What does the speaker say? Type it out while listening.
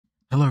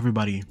Hello,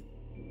 everybody.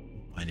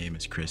 My name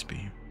is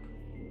Crispy.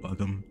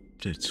 Welcome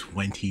to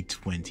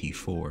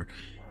 2024,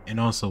 and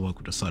also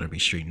welcome to Sodomy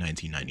Street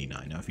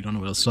 1999. Now, if you don't know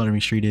what Sodomy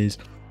Street is,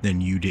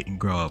 then you didn't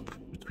grow up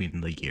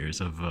between the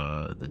years of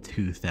the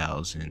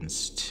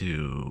 2000s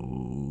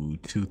to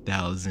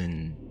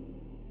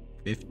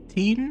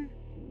 2015.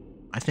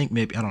 I think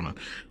maybe I don't know.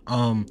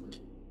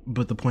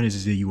 But the point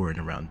is that you weren't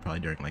around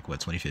probably during like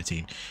what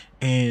 2015.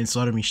 And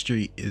Sodomy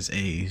Street is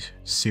a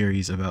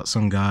series about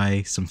some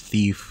guy, some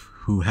thief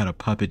who had a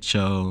puppet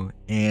show,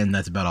 and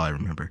that's about all I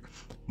remember.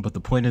 But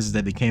the point is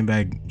that they came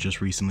back just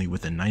recently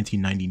with a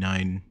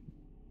 1999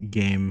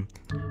 game.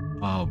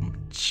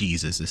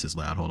 Jesus, this is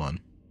loud. Hold on.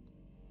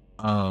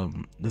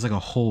 There's like a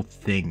whole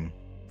thing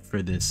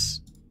for this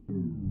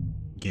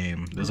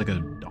game. There's like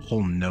a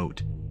whole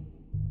note.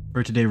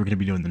 For today, we're gonna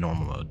be doing the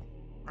normal mode,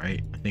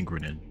 right? I think we're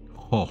gonna.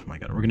 Oh my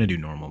god, we're gonna do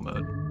normal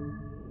mode.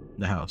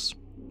 The house,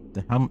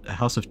 the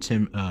house of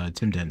Tim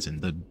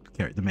Denson, the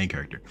main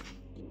character,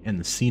 and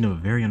the scene of a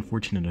very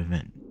unfortunate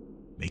event.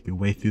 Make your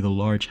way through the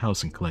large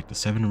house and collect the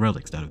 7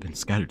 relics that have been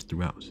scattered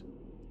throughout.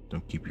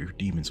 Don't keep your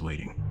demons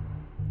waiting.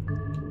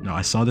 No,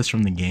 I saw this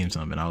from the game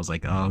some, and I was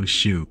like, oh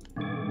shoot.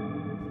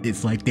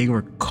 It's like they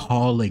were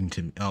calling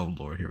to me. Oh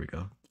lord, here we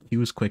go.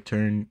 Q is quick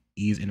turn,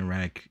 E is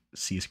interact,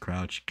 C is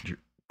crouch,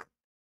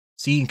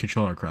 C and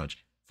control or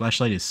crouch.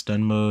 Flashlight is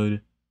stun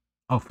mode.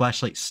 Oh,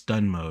 flashlight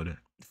stun mode.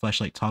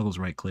 Flashlight toggles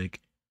right click,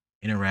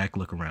 interact,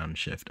 look around,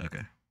 shift.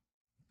 Okay.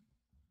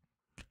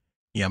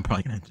 Yeah, I'm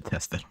probably gonna have to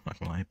test that. I'm not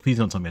gonna lie. Please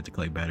don't tell me I have to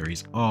collect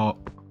batteries. Oh,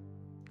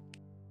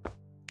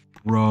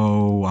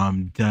 bro,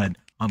 I'm done.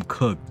 I'm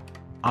cooked.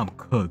 I'm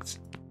cooked.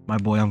 My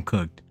boy, I'm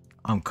cooked.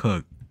 I'm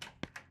cooked.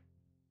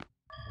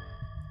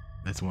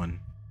 That's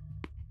one.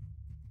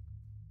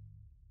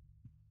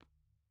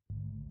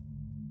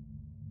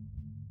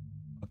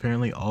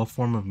 Apparently, all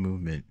form of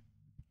movement.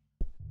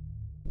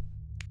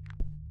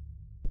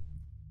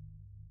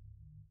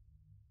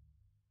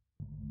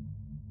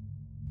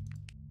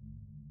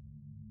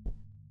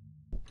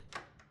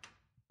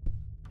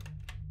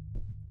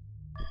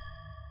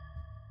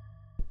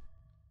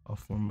 All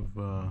form of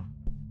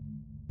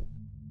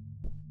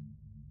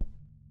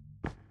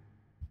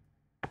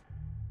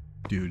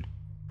dude,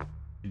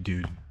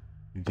 dude,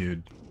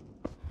 dude.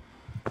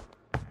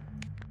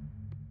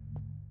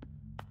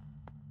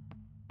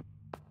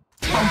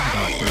 Oh my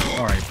god, bro.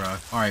 Alright, bro.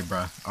 Alright,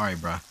 bro. Alright,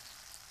 bro.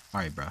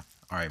 Alright, bro.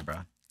 Alright, bro.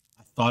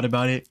 I thought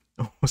about it.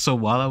 So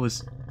while I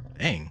was.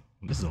 Dang,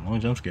 this is a long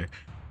jump scare.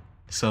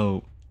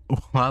 So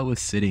while I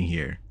was sitting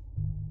here.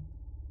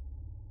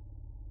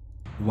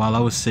 While I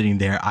was sitting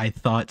there, I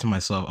thought to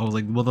myself, I was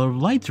like, well, the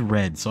light's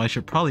red, so I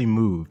should probably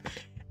move.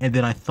 And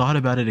then I thought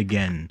about it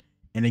again.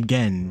 And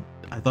again,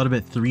 I thought about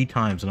it 3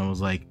 times, and I was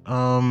like,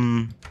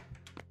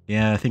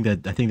 yeah, I think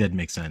that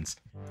makes sense.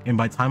 And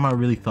by the time I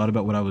really thought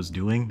about what I was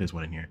doing, there's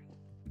one in here.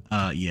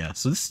 Yeah,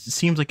 so this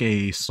seems like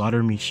a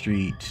Slaughter Me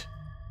Street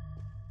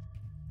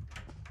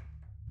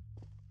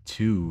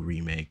 2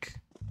 remake.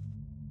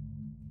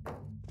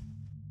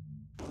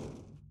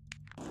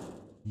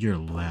 You're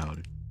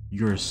loud.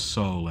 You're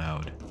so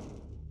loud.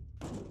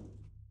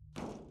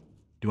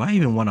 Do I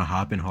even want to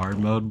hop in hard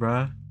mode,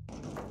 bruh?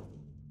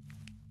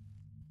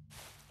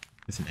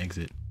 It's an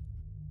exit.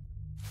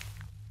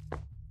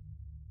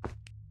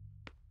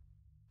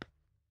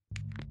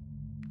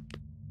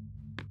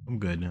 I'm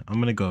good. I'm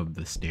gonna go up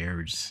the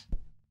stairs.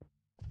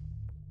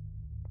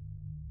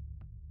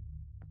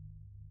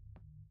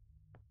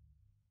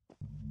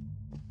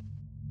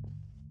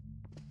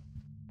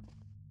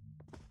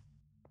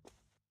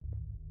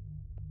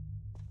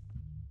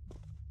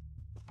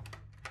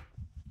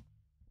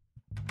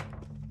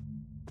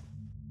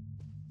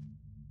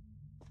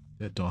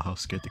 That dollhouse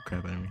scared the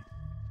crap out of me.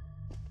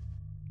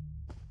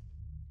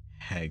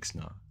 Hex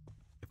no.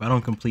 If I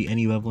don't complete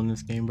any level in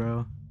this game,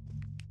 bro.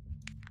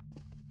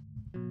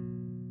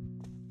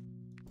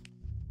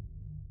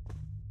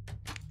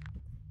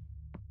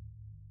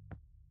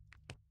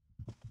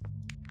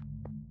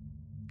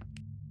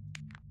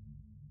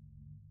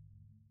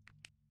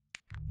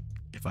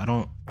 If I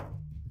don't...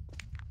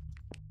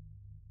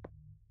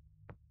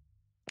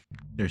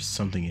 There's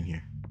something in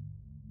here.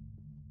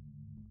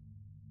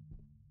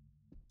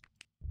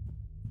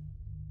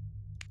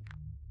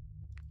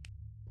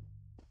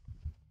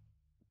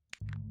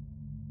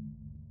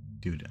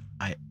 Dude,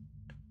 I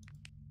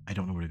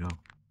don't know where to go.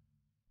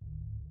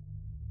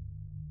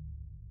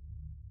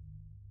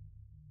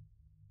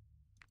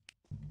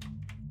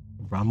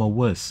 Rama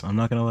wuss. I'm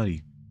not gonna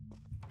lie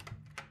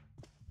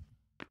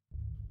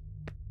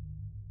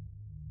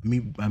to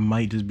you. I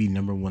might just be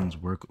 #1's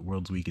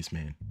world's weakest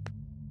man.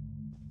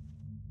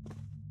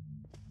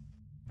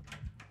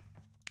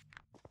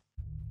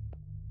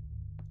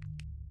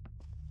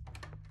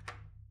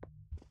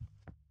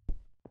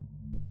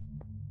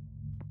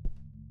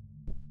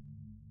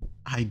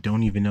 I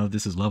don't even know if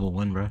this is level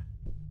 1, bro.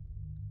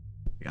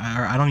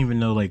 I don't even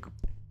know, like...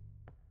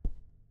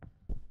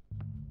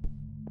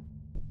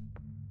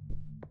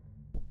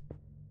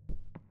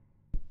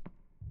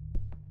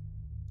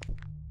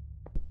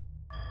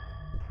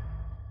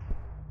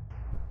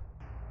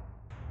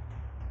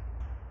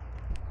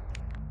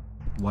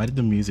 Why did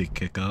the music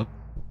kick up?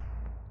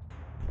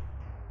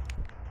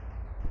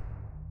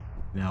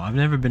 Now, I've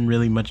never been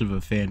really much of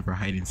a fan for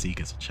hide and seek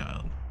as a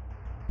child,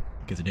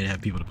 because I didn't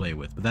have people to play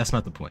with, but that's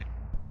not the point.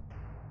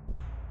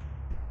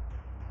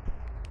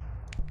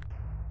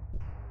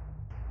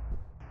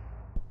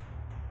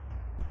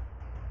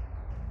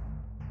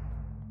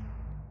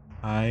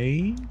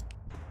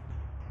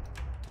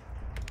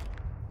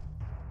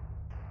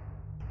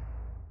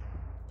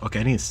 Okay,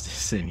 I need to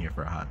sit in here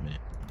for a hot minute.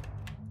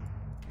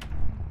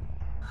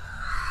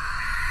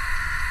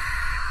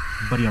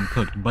 Buddy, I'm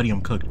cooked. Buddy,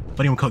 I'm cooked.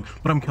 Buddy, I'm cooked.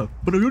 But I'm cooked.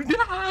 But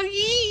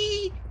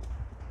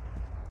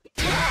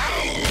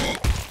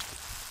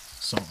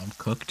so I'm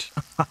cooked.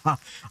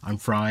 I'm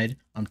fried.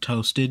 I'm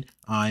toasted.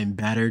 I'm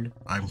battered.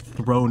 I'm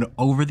thrown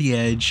over the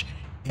edge,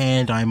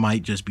 and I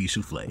might just be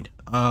souffled.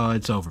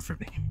 It's over for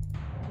me.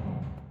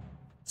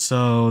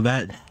 So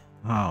that,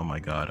 oh my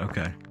god.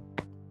 Okay.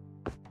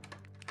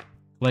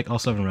 Like all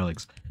 7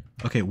 relics.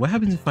 Okay, what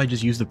happens if I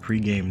just use the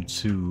pregame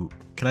to?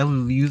 Can I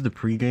use the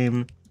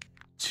pregame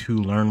to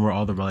learn where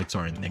all the relics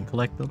are and then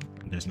collect them?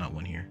 There's not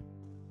one here.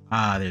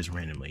 Ah, there's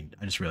randomly.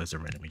 I just realized they're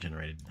randomly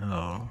generated.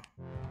 Oh.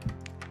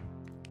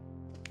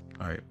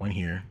 Alright, one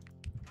here.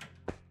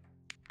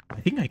 I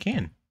think I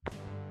can.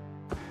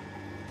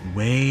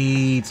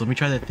 Wait, so let me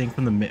try that thing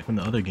from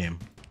the other game.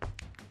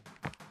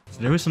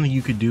 So there was something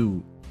you could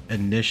do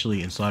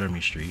initially in Slaughter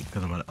Me Street,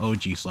 because I'm an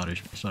OG Slaughter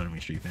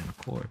Me Street fan, of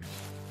course.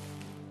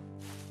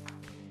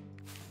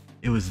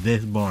 It was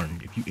this barn.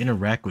 If you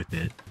interact with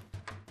it.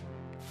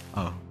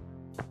 Oh.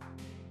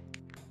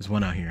 There's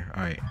one out here.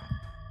 Alright.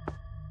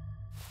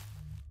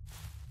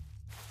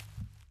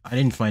 I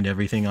didn't find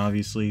everything,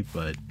 obviously,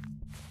 but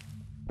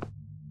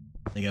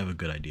I think I have a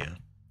good idea.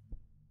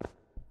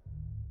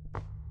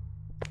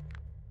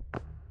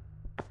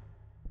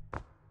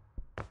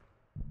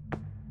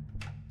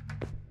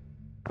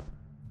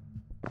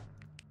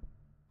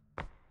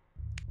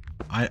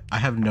 I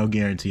have no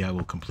guarantee I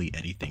will complete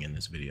anything in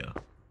this video.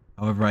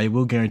 However, I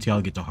will guarantee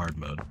I'll get to hard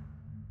mode.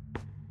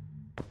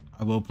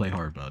 I will play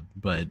hard mode,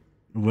 but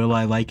will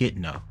I like it?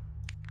 No.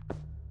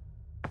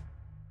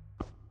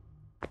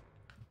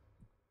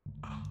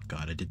 Oh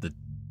god, I did the...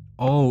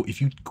 Oh,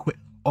 if you quit...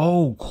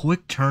 Oh,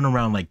 quick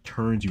turnaround like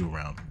turns you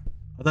around.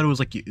 I thought it was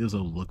like it was a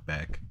look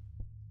back.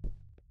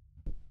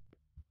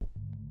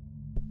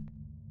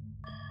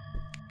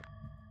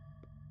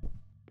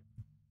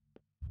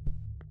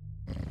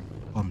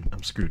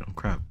 I'm screwed. I'm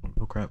crap.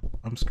 Oh crap.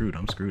 I'm screwed.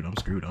 I'm screwed. I'm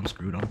screwed. I'm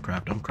screwed. I'm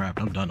crapped. I'm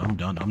crapped. I'm done. I'm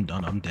done. I'm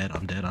done. I'm dead.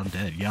 I'm dead. I'm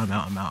dead. Yeah, I'm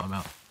out. I'm out. I'm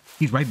out.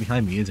 He's right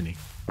behind me, isn't he?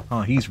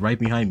 Huh, he's right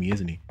behind me,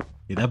 isn't he?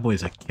 Yeah, that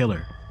boy's a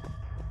killer.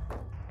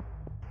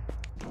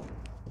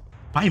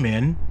 Hi,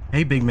 man.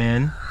 Hey, big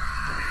man.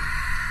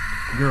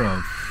 You're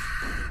a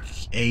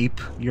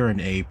ape. You're an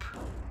ape.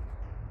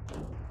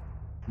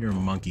 You're a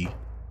monkey.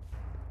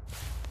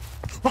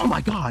 Oh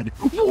my god!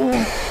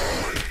 Whoa!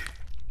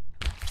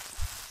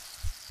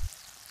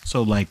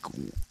 So, like...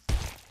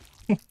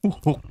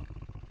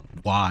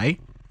 Why?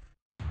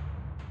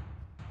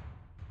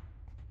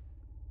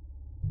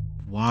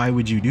 Why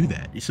would you do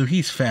that? So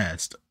he's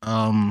fast.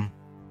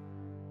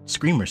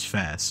 Screamer's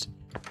fast.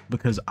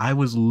 Because I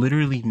was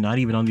literally not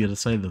even on the other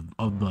side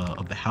of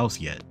the house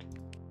yet.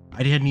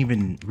 I hadn't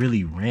even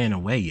really ran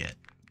away yet.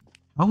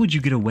 How would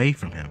you get away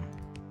from him?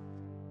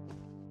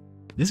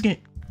 This game...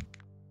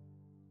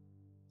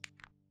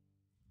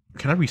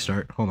 Can I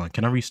restart? Hold on.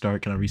 Can I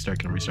restart? Can I restart?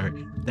 Can I restart?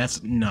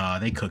 That's... Nah,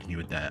 they cooked me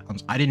with that.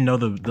 I didn't know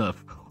the...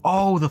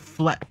 Oh, the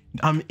flat...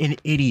 I'm an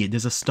idiot.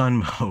 There's a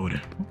stun mode.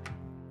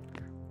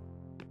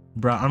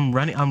 Bro, I'm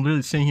running. I'm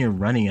literally sitting here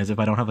running as if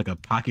I don't have like a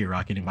pocket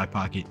rocket in my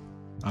pocket.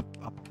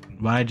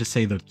 Why did I just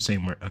say the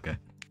same word? Okay.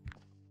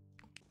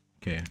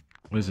 Okay.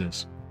 What is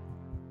this?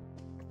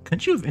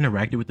 Couldn't you have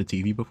interacted with the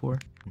TV before?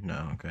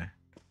 No. Okay.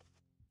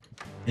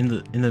 In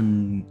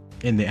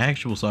the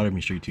actual Slaughter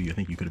Me Street 2, I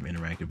think you could have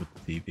interacted with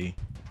the TV.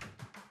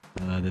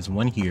 There's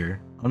one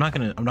here. I'm not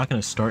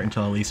gonna start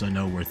until at least I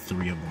know where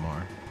 3 of them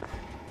are.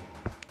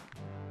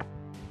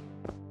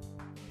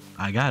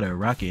 I got a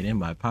rocket in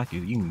my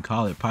pocket. You can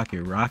call it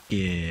pocket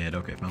rocket.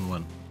 Okay, found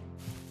one.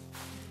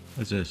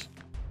 What's this?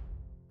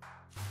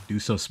 Do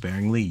so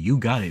sparingly. You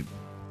got it.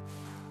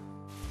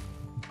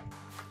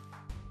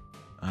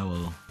 I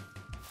will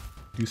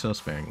do so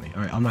sparingly.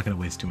 All right, I'm not gonna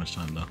waste too much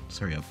time though. Just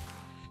hurry up.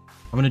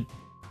 I'm gonna...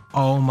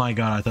 Oh my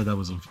god, I thought that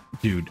was a...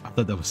 Dude, I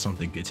thought that was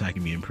something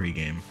attacking me in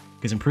pregame.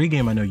 Because in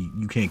pregame, I know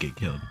you can't get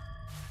killed.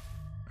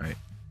 Alright.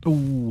 Oh,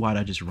 why'd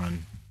I just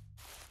run?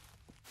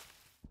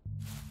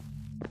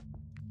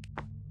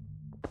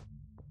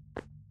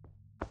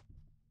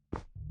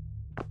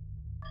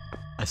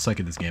 I suck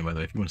at this game, by the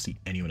way. If you want to see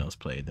anyone else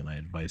play, then I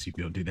advise you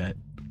go do that.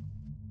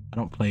 I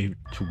don't play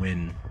to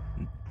win.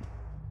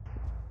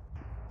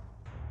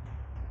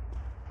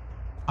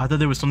 I thought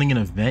there was something in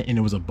an event and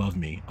it was above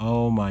me.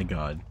 Oh my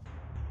god.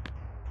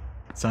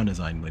 Sound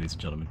design, ladies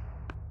and gentlemen.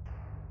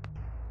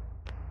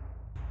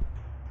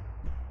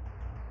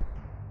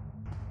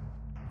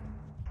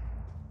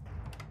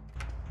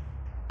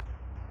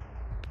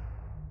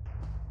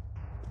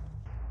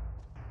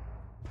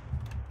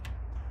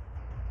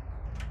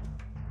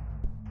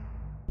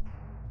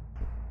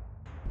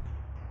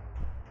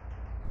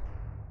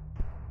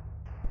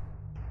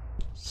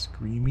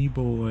 Screamy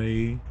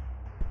boy.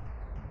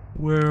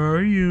 Where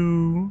are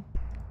you?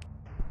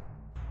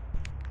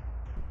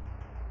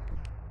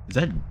 Is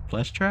that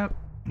Plush Trap?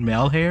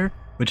 Malhair?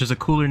 Which is a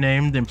cooler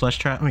name than Plush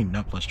Trap. I mean,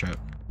 not Plush Trap.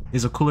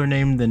 Is a cooler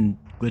name than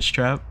Glitch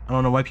Trap. I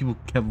don't know why people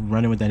kept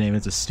running with that name.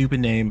 It's a stupid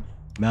name.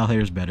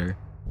 Malhair's better.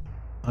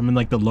 I'm in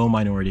like the low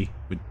minority,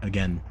 but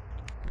again.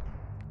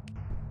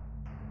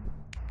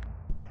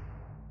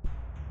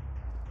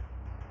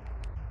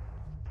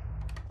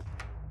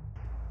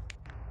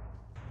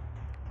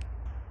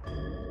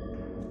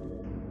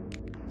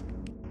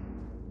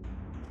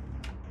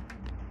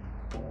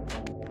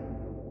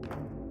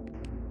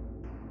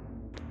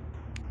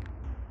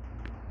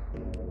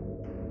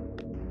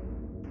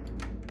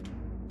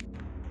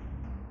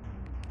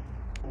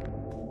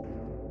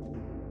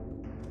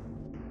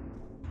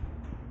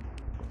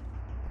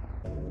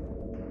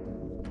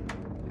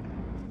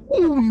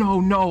 Oh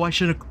no, I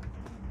should have.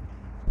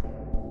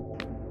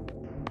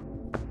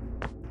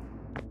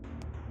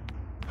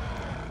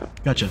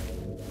 Gotcha.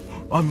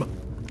 I'm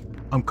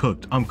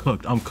cooked. I'm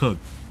cooked. I'm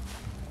cooked.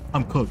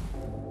 I'm cooked.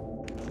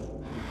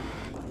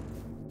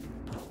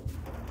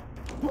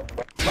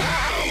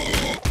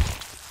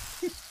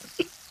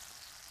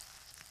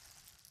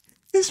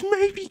 This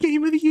may be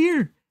game of the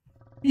year.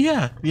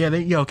 Yeah,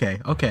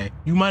 okay.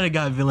 You might have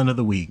got villain of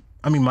the week.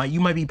 I mean, you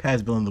might be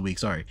past villain of the week.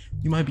 Sorry,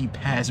 you might be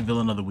past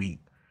villain of the week.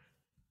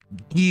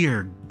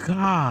 Dear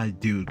God,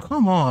 dude,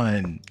 come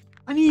on.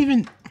 I didn't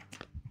even.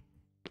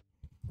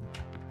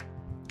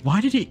 Why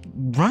did it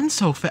run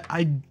so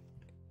fast?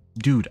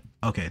 Dude,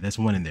 okay, that's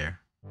one in there.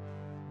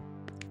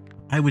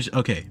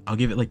 Okay, I'll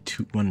give it like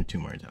 1 or 2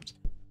 more attempts.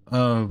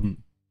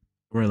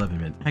 We're 11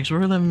 minutes. Actually,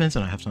 we're 11 minutes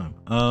and I have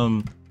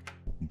time.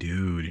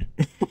 Dude.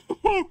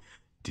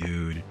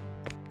 Dude.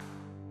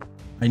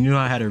 I knew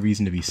I had a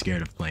reason to be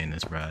scared of playing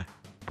this, bruh.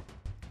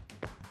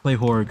 I play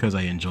horror because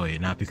I enjoy it,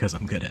 not because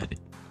I'm good at it.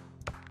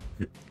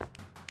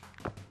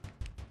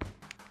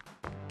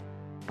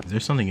 Is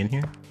there something in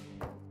here?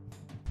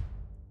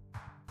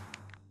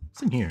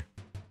 What's in here?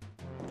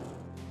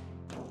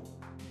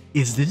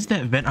 Is this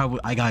that vent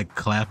I got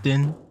clapped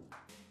in?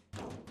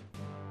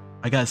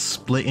 I got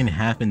split in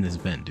half in this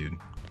vent, dude.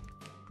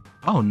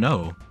 Oh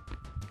no.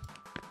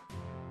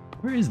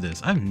 Where is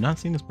this? I have not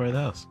seen this part of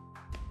the house.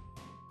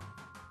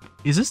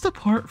 Is this the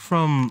part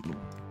from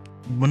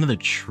one of the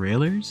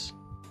trailers?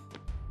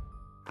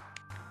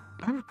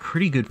 I have a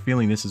pretty good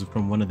feeling this is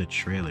from one of the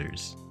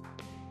trailers.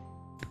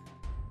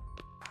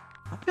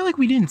 I feel like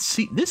we didn't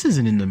see... This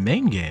isn't in the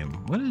main game.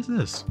 What is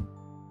this?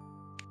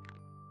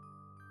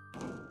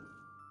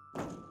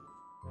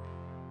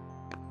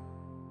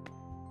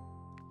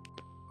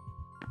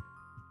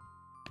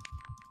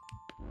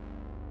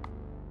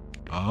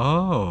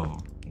 Oh,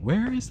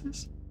 where is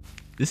this?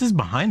 This is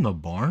behind the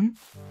barn?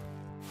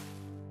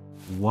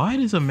 Why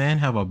does a man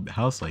have a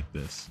house like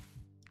this?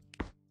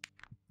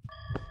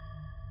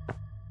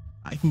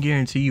 I can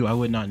guarantee you I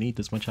would not need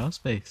this much house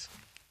space.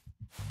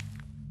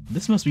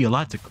 This must be a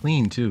lot to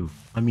clean too.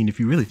 I mean, if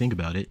you really think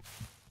about it.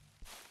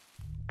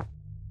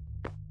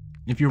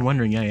 If you're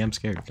wondering, yeah, I am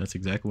scared. That's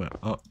exactly what...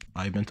 Oh,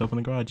 I meant to open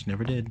the garage.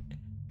 Never did.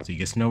 So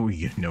you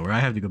know where I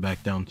have to go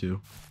back down to.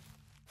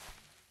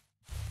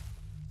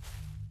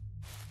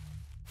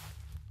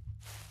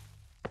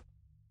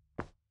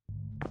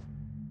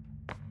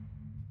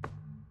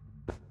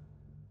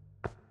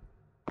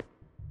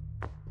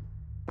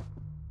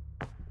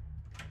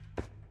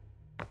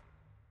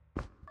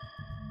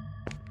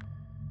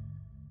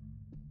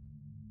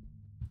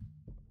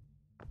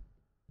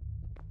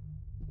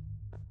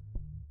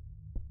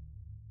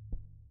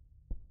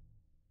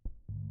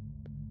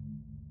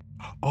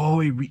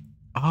 Oh,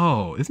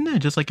 oh, isn't that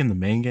just like in the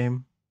main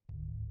game?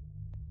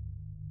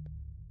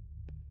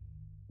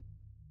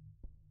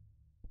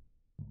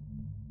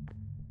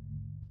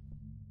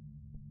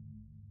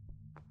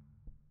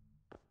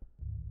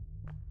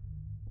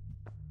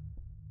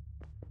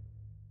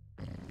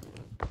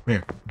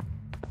 Where?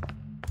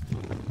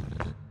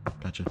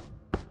 Gotcha.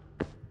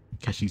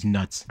 Catch these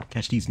nuts.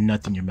 Catch these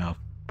nuts in your mouth.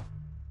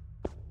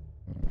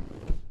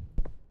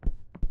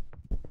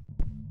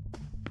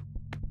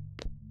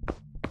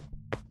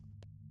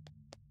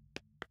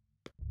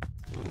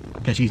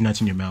 Catch these nuts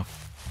in your mouth.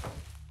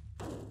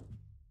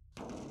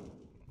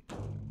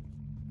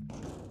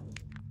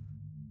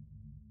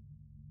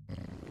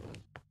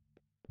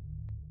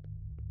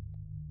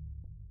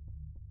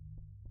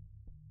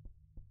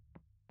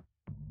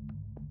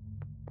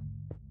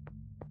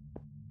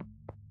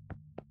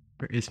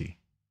 Where is he?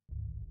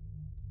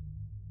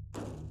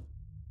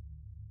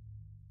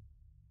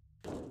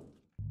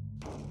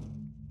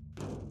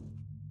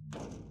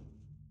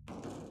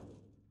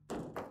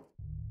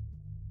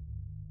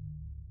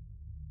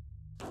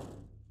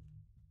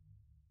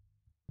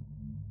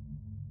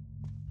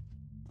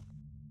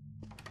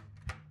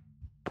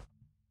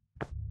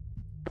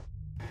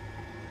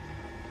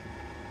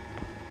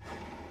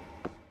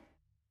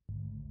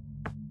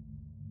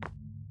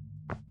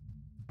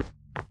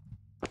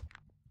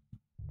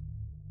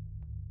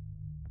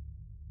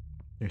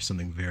 There's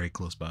something very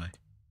close by.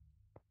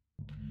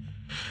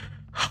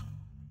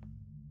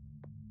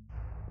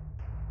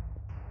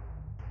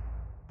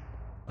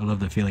 I love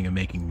the feeling of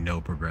making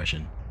no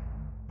progression.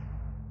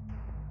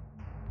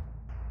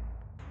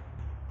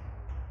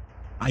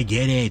 I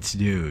get it,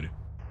 dude.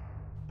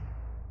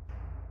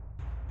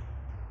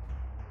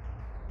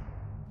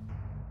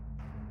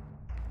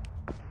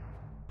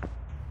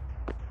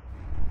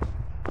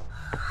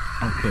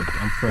 I'm cooked.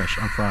 I'm fresh.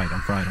 I'm fried.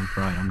 I'm fried. I'm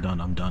fried. I'm done.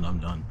 I'm done. I'm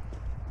done.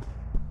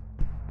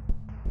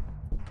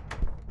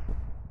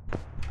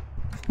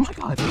 Oh my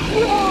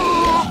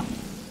god.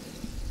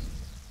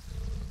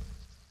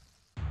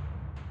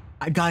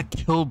 I got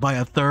killed by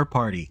a third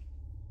party.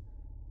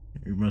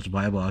 You must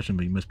viable option,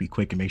 but you must be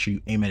quick and make sure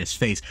you aim at his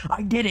face.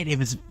 I did it. It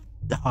was.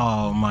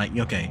 Oh my.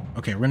 Okay.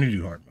 Okay. We're gonna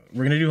do hard mode.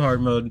 We're gonna do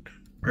hard mode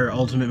or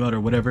ultimate mode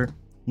or whatever.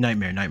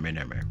 Nightmare. Nightmare.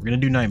 Nightmare. We're gonna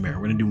do nightmare.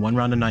 We're gonna do one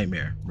round of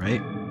nightmare,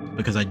 right?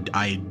 Because I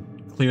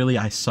clearly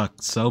I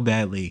sucked so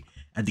badly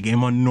at the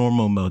game on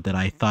normal mode that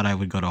I thought I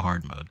would go to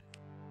hard mode.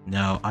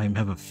 Now I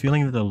have a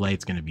feeling that the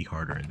light's gonna be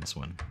harder in this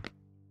one.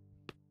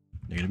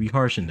 They're gonna be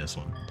harsh in this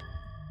one.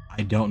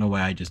 I don't know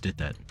why I just did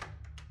that.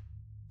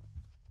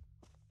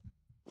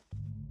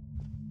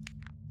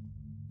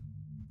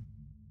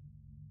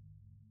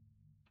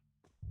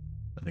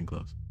 Nothing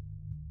close.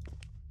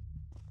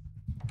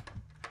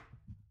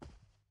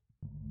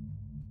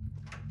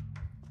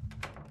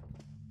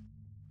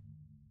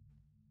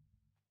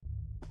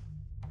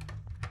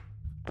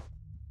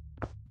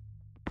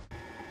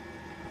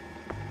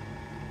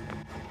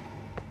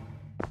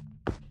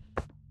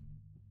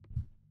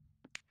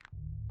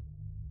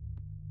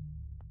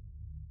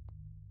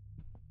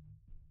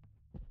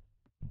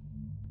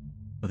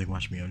 Nothing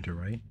watched me under,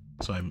 right?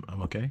 So I'm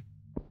okay.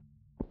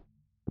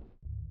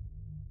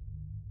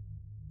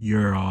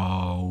 You're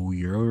all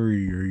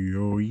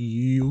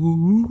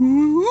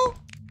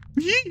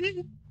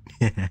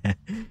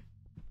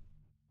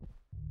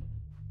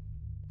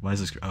Why is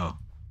this? Oh.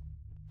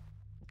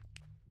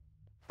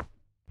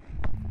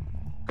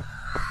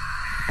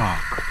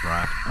 Oh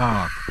crap.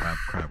 Oh crap,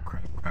 crap,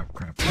 crap, crap,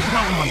 crap.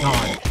 Oh my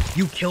god!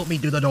 You killed me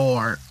through the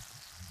door!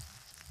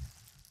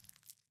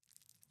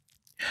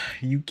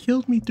 You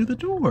killed me through the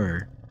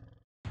door!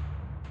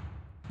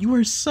 You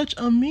are such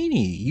a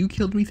meanie! You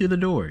killed me through the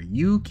door.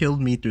 You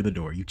killed me through the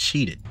door. You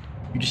cheated.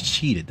 You just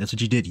cheated. That's what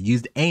you did. You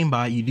used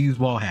aimbot, you used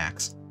wall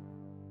hacks.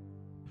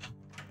 Oh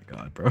my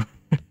god, bro.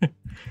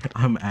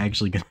 I'm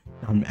actually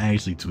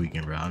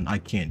tweaking, bro. I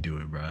can't do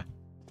it, bro.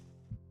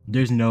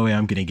 There's no way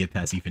I'm gonna get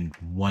past even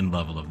one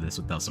level of this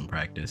without some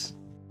practice.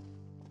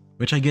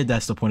 Which I get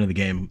that's the point of the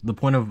game. The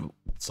point of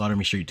Slaughter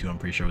Me Street 2, I'm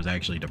pretty sure, was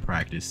actually to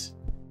practice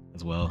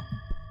as well.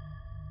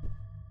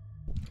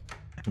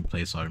 I haven't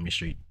played Slaughter Me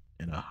Street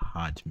in a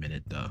hot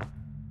minute, though.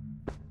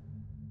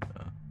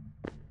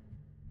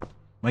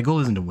 My goal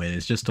isn't to win,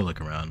 it's just to look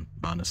around,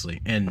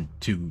 honestly. And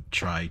to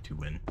try to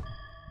win.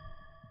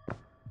 To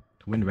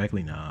win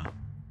directly? Nah.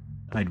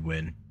 I'd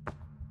win.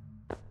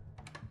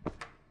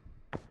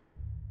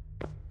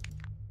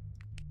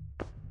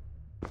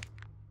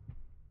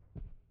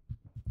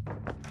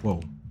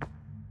 Whoa.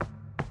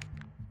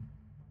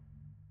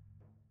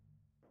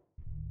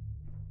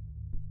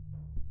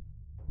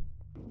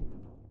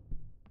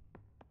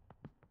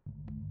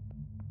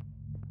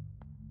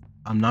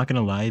 I'm not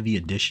gonna lie, the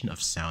addition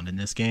of sound in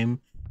this game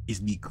is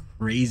the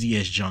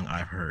craziest junk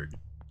I've heard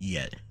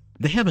yet.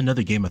 They have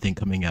another game I think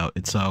coming out.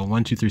 It's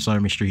 123 Slaughter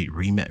Me Street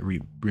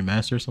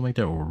remaster or something like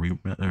that,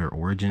 or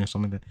Origin or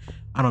something like that.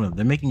 I don't know.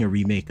 They're making a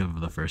remake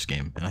of the first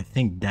game, and I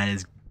think that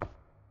is.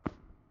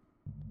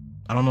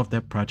 I don't know if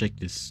that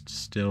project is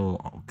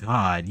still. Oh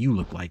God, you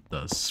look like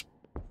the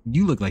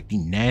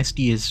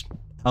nastiest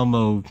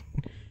Elmo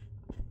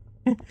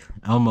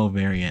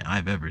variant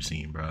I've ever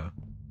seen, bro.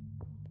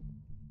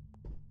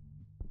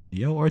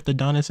 Yo,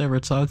 orthodontist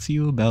ever talk to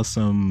you about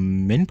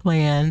some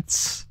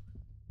implants?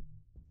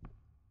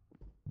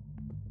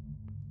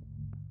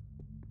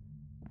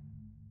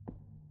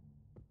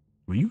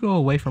 Will you go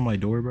away from my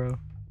door, bro?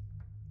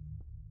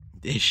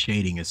 This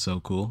shading is so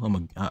cool. I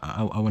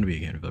want to be a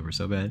game developer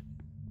so bad.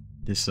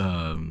 This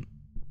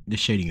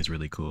shading is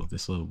really cool.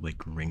 This little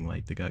like ring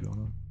light they got going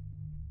on.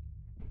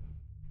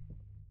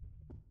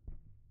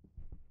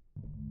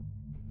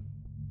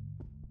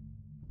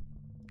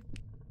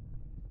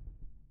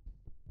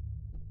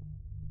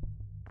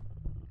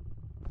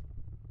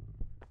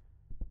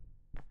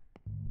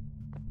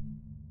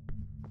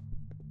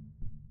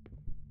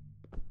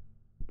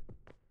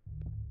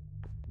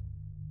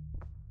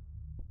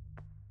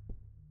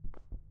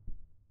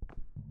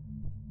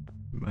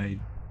 My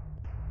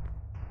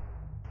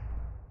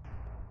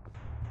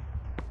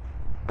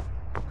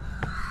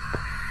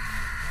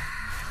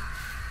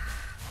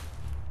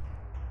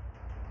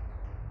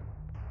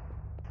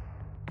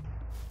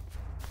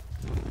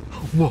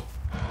Whoa.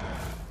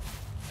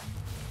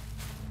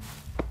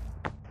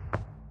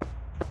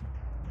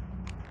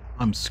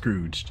 I'm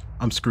Scrooged.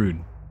 I'm screwed.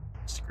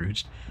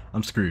 Scrooged?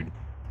 I'm screwed.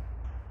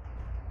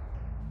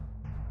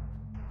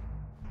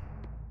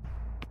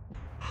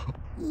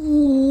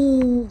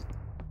 Ooh.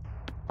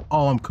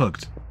 Oh, I'm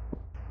cooked.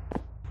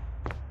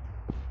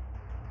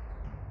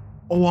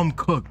 Oh, I'm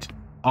cooked.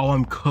 Oh,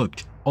 I'm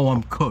cooked. Oh,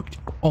 I'm cooked.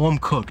 Oh, I'm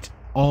cooked.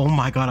 Oh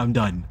my god, I'm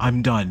done.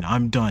 I'm done.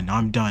 I'm done.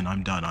 I'm done.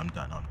 I'm done. I'm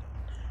done.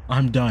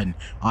 I'm done.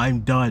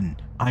 I'm done.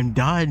 I'm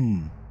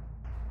done.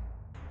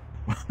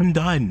 I'm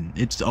done.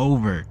 It's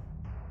over.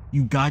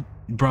 You got,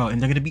 bro,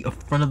 and they're gonna be in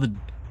front of the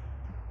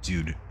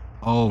dude.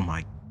 Oh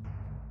my.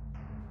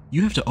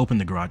 You have to open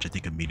the garage, I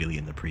think, immediately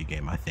in the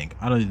pregame, I think.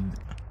 I don't.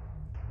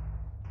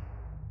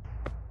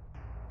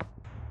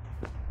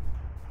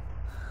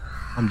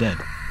 I'm dead.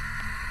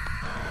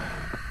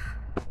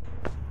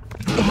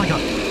 Oh my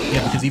god.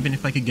 Yeah, because even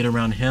if I could get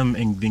around him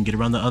and then get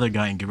around the other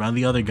guy and get around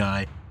the other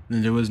guy,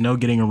 then there was no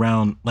getting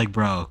around. Like,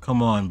 bro,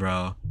 come on,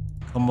 bro.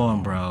 Come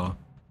on, bro.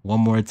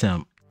 One more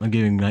attempt. I'm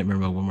giving Nightmare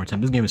Mode one more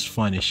time. This game is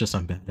fun. It's just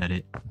I'm bad at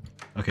it.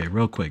 Okay,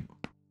 real quick.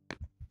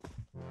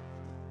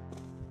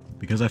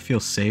 Because I feel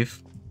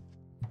safe.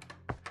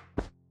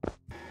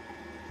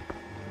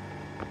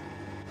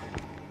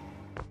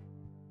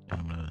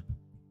 I'm gonna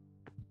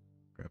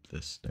grab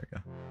this. There we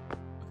go.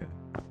 Okay.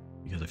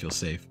 Because I feel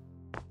safe.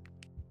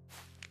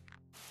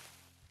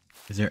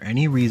 Is there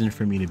any reason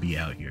for me to be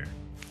out here?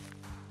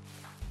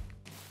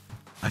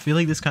 I feel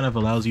like this kind of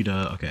allows you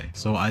to... Okay,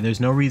 so there's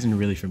no reason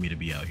really for me to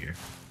be out here.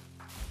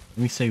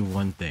 Let me say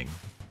one thing.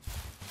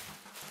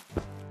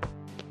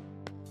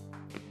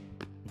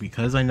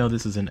 Because I know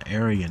this is an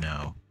area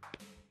now.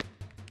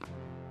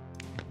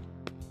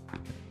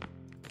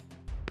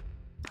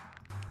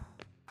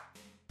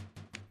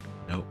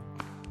 Nope.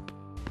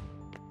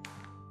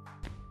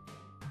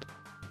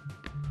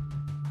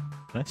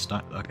 Can I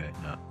stop? Okay,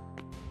 no.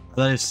 I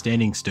thought if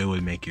standing still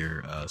would make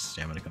your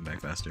stamina come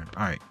back faster.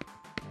 Alright.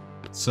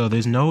 So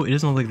there's no... It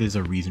doesn't look like there's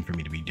a reason for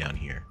me to be down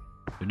here.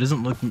 It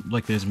doesn't look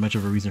like there's much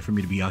of a reason for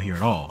me to be out here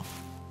at all.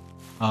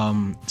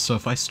 So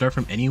if I start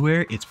from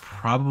anywhere, it's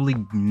probably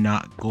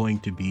not going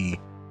to be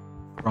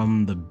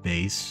from the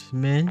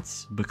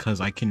basement because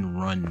I can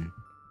run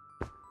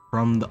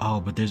from the... Oh,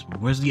 but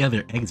where's the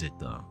other exit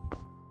though?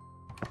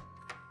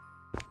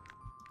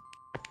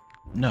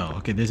 No,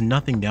 okay, there's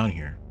nothing down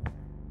here.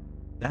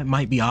 That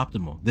might be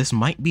optimal. This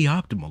might be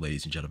optimal,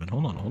 ladies and gentlemen.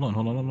 Hold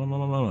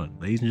on.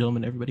 Ladies and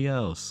gentlemen, everybody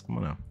else. Come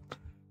on now.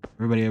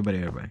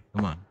 Everybody.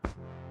 Come on.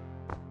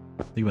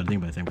 Think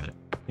about it.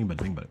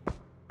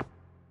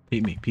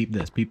 Peep me. Peep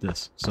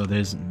this. So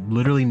there's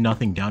literally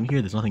nothing down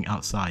here. There's nothing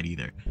outside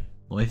either. The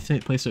only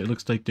place that it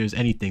looks like there's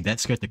anything, that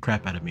scared the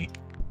crap out of me.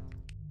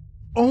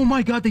 Oh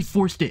my god, they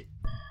forced it!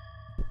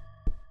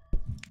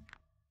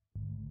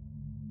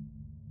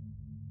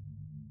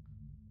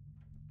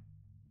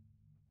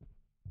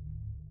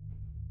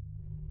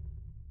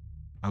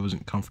 I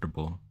wasn't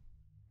comfortable.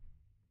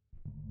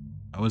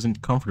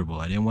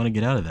 I didn't want to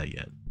get out of that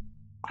yet.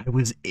 I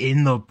was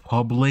in the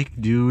public,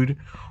 dude.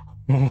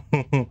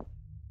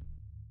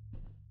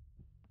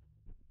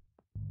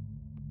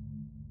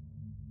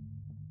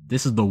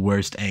 This is the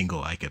worst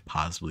angle I could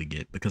possibly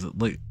get because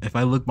look, if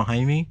I look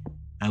behind me,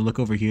 I look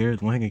over here,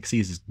 the only thing I can see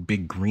is this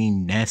big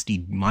green,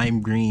 nasty,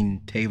 lime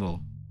green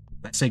table.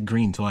 I said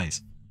green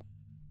twice.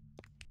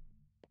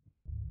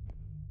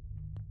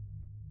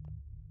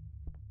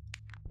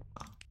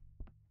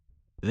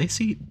 Do they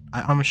see?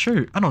 I'm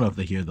sure. I don't know if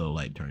they hear the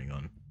light turning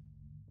on.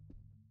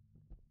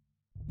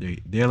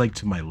 They're like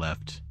to my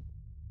left.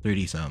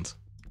 3D sounds.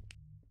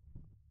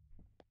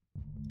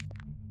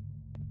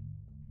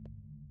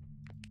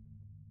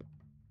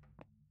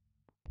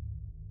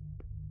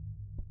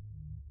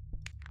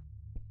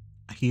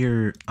 I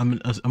hear. I'm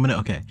gonna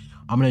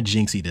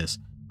jinxie this.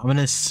 I'm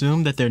gonna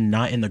assume that they're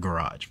not in the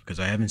garage because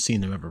I haven't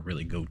seen them ever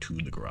really go to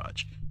the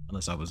garage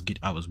unless I was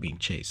being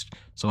chased.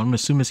 So I'm gonna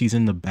assume as he's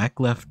in the back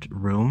left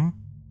room.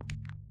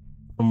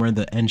 From where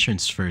the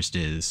entrance first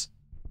is.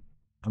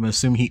 I'm gonna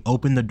assume he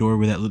opened the door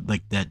where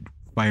that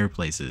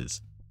fireplace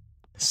is.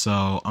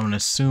 So I'm gonna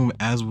assume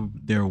as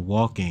they're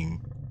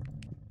walking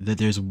that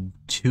there's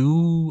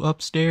 2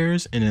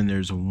 upstairs and then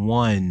there's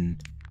 1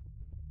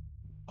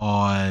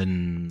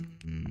 on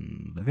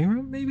living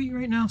room maybe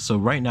right now. So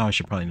right now I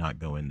should probably not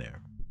go in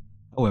there.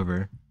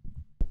 However,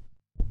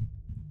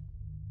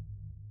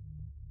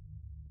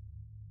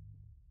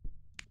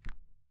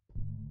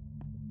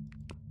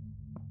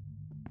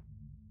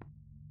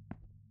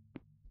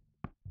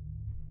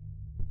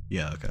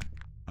 yeah, okay.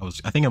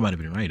 I think I might have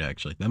been right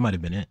actually. That might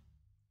have been it.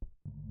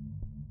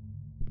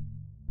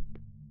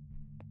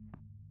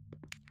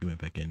 He went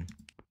back in.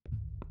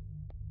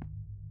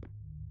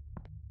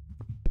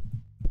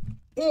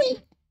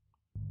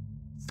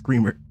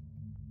 Screamer.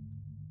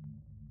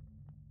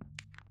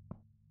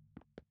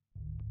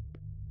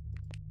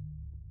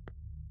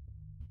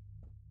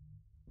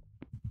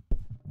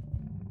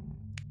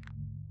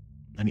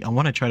 I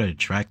want to try to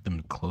attract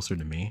them closer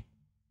to me.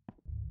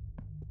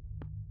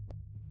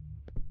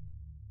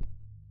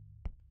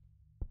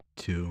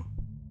 2,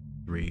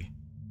 3.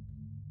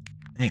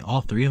 Dang,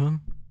 all 3 of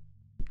them?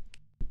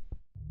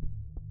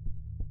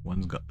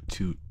 One's got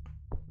 2.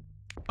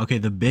 Okay,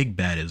 the big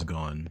bad is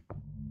gone.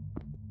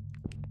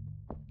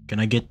 Can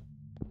I get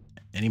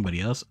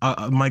anybody else?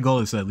 My goal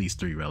is at least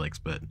 3 relics,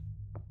 but...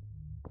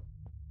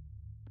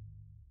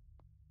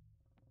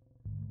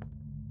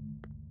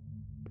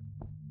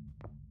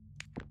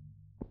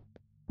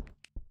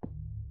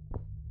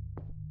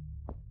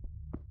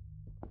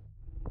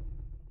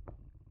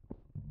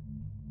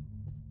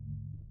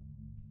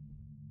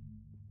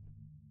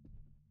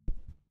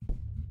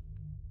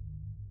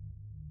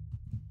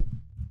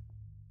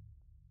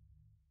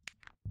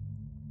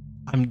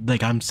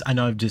 I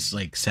know I've just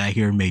like sat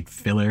here and made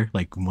filler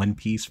like One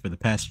Piece for the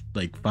past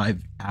like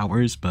 5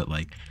 hours, but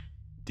like,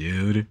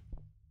 dude,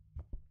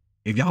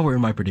 if y'all were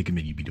in my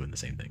predicament, you'd be doing the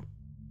same thing.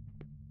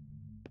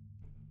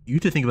 You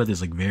have to think about this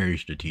like very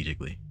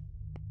strategically.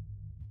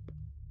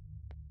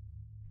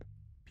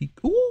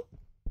 Ooh.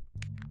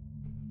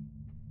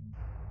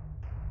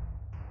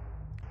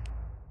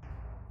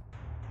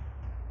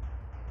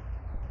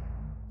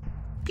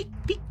 Peek,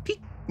 peek,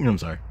 peek. I'm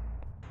sorry.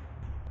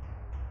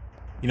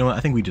 You know what?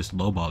 I think we just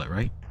lowball it,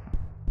 right?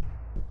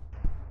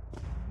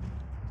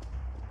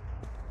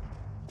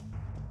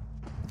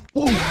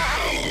 Whoa.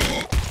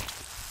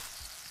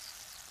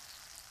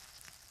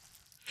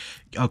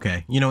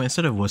 Okay, you know,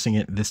 instead of wussing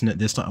it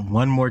this time,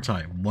 one more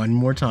time.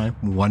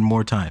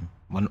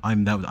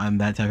 I'm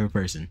that type of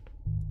person.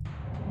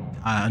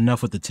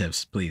 Enough with the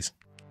tips, please.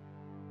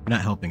 You're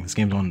not helping. This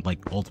game's on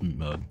like ultimate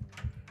mode.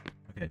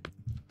 Okay,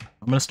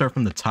 I'm gonna start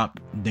from the top,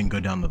 then go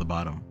down to the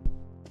bottom.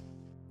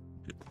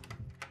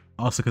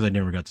 Also, because I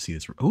never got to see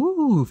this.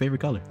 Ooh,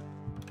 favorite color.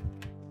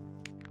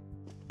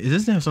 Is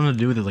this have something to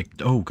do with it? Like,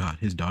 oh god,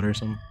 his daughter or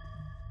something?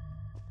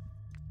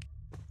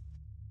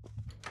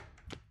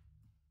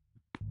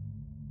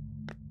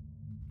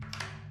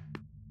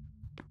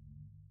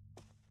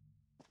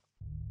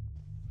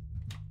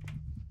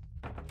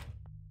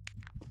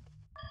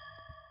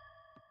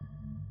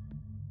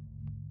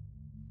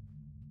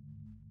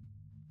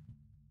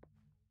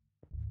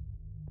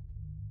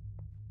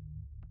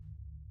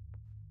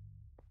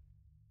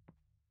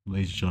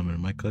 Ladies and gentlemen,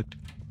 am I cooked?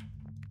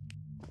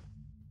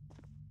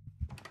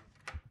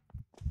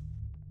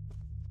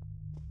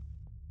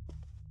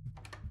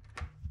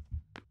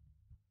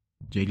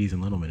 JD's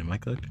and Littleman, am I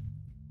cooked?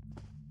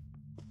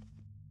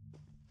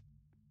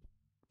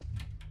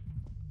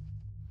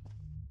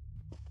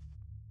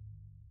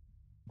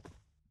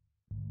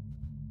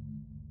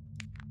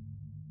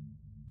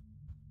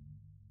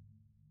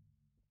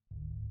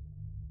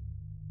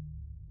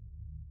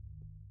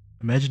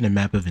 Imagine a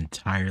map of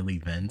entirely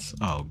vents.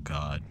 Oh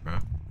god, bro.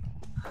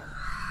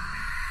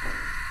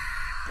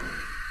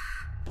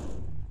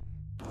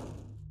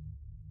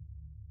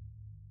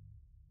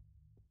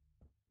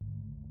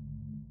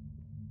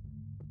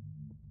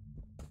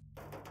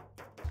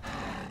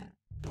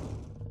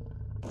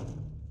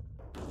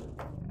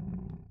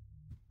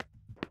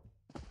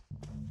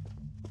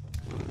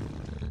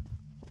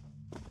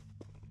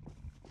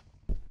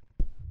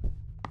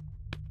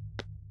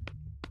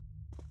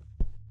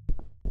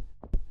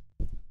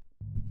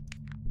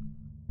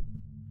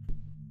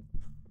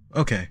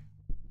 Okay.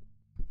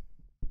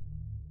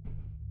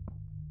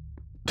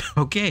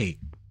 Okay.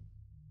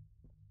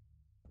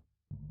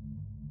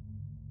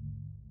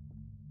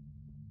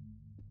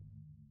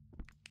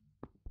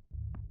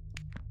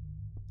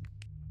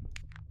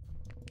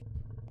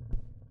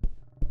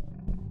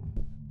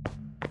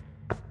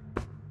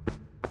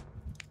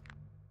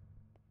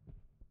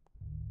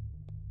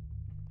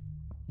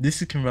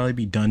 This can probably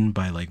be done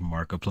by like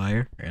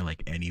Markiplier or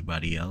like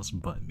anybody else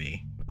but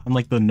me. I'm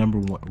like the number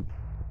one.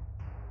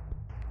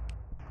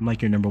 I'm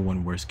like your number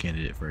one worst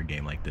candidate for a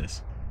game like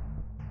this.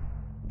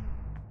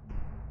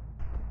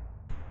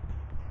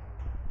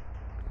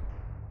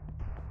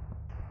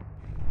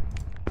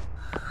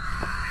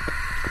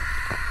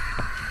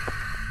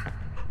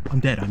 I'm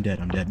dead, I'm dead,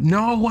 I'm dead.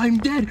 No, I'm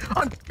dead!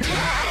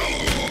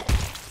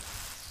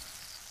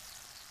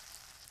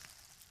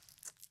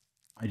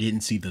 I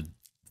didn't see the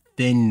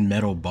thin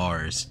metal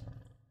bars.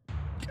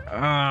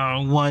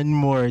 One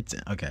more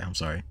attempt. Okay, I'm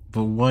sorry.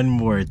 But one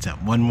more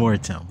attempt.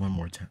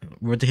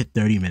 We're at the hit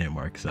 30-minute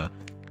mark, so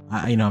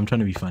you know, I'm trying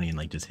to be funny and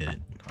like just hit it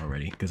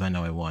already because I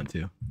know I want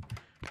to.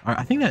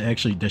 I think that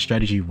actually the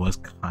strategy was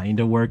kind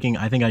of working.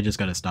 I think I just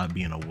gotta stop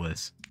being a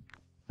wuss.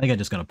 I think I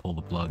just gotta pull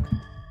the plug.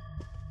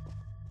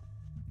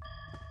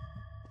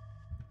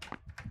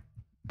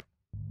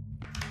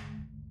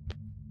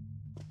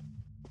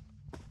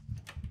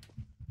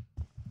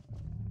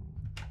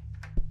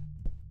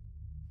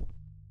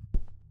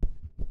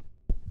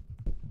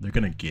 They're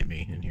gonna get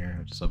me in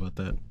here. Just about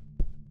that.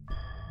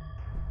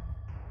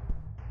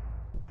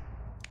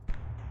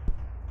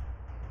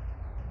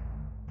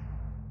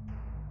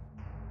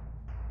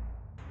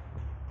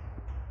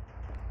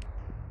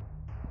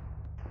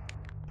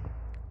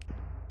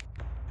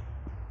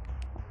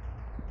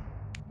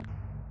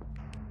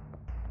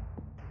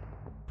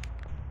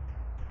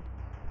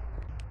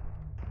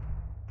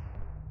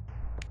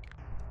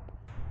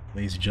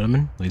 Ladies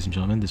and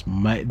gentlemen,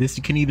 this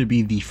can either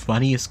be the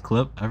funniest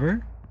clip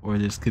ever, or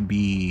this could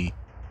be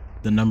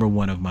the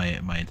 #1 of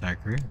my entire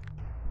career.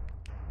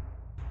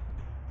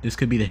 This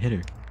could be the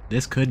hitter.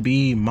 This could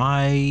be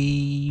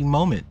my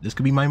moment. This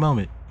could be my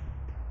moment.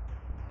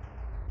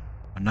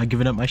 I'm not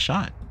giving up my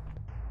shot.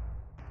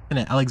 And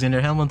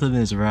Alexander Hamilton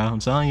is, bro. I'm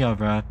telling y'all,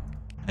 bro.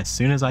 As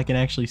soon as I can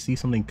actually see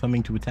something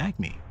coming to attack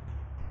me.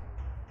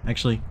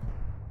 Actually.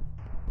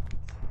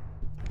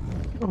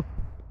 Oh.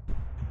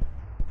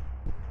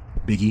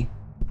 Biggie.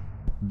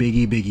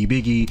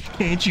 Biggie.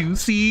 Can't you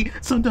see?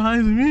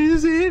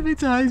 Sometimes it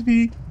hypnotize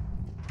me.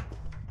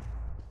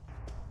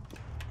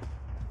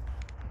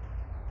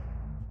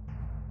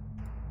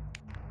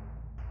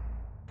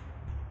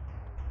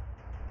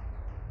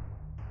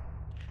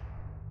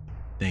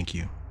 Thank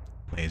you,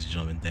 ladies and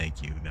gentlemen.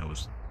 Thank you. That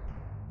was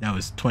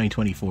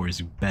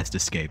 2024's best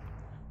escape.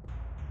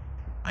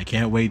 I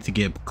can't wait to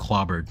get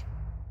clobbered.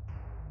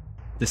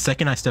 The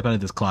second I step out of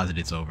this closet,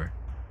 it's over.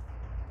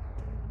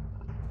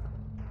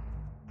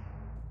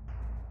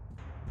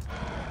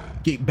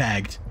 Get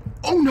bagged.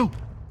 Oh no!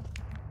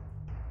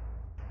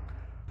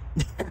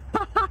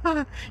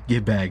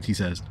 Get bagged, he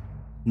says.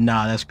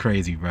 Nah, that's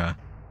crazy, bruh.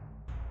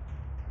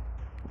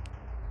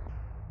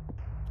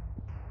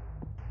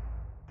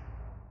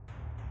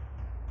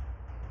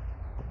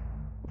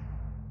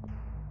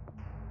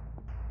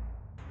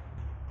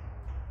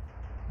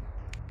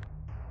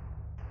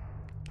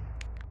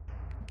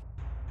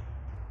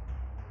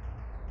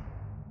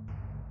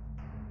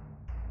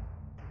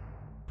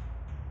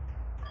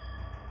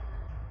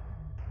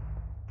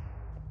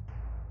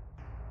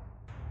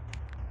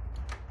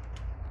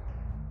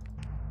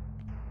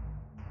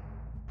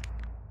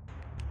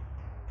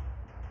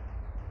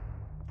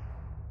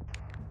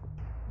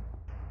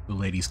 The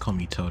ladies call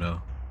me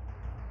Toto.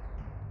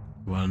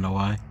 You wanna know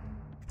why?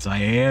 Because I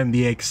am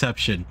the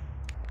exception.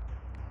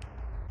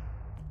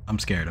 I'm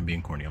scared. I'm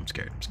being corny. I'm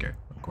scared. I'm scared.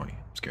 I'm corny.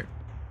 I'm scared.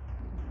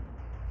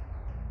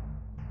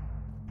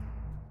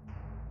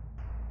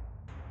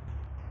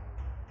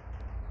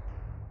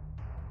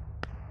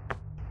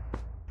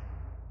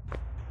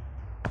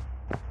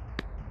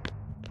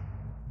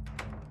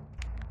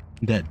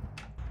 I'm dead.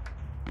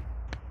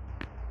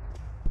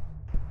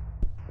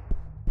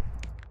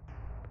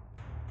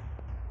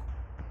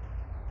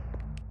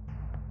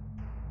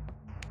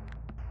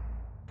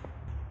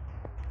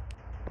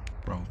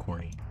 Bro, I'm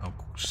corny.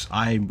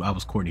 I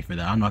was corny for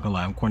that. I'm not gonna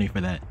lie. I'm corny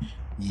for that.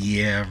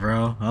 Yeah,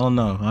 bro. I don't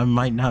know. I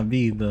might not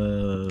be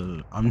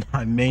the.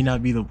 I may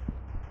not be the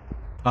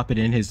puppet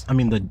in his. I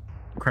mean the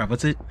crap.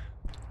 What's it?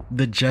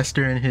 The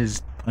jester in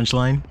his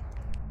punchline.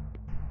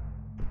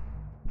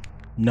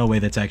 No way.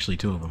 That's actually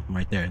two of them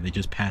right there. They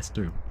just passed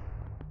through.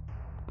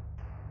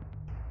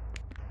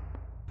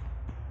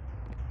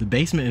 The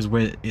basement is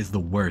where is the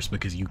worst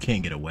because you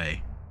can't get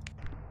away.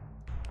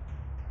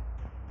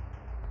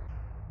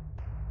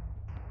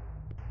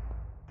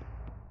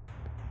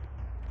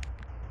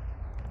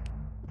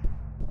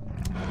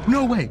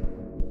 No way!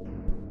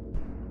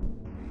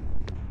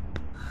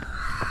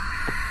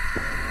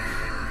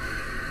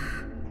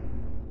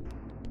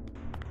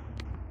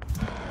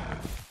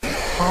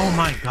 Oh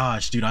my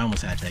gosh, dude, I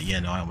almost had that. Yeah,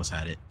 no, I almost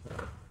had it.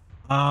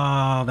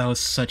 Oh, that was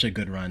such a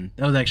good run.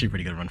 That was actually a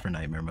pretty good run for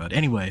Nightmare Mode.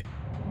 Anyway,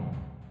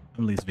 I'm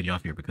gonna leave this video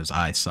off here because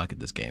I suck at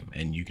this game,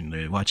 and you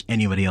can watch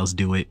anybody else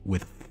do it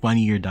with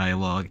funnier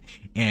dialogue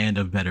and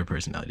a better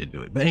personality to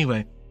do it. But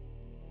anyway,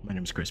 my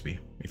name is Crispy.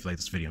 If you like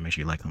this video, make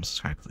sure you like, comment,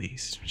 subscribe,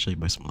 please. Show you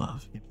boy some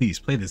love. Please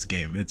play this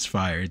game. It's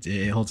fire.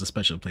 It holds a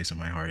special place in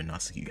my heart, and I'll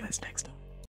see you guys next time.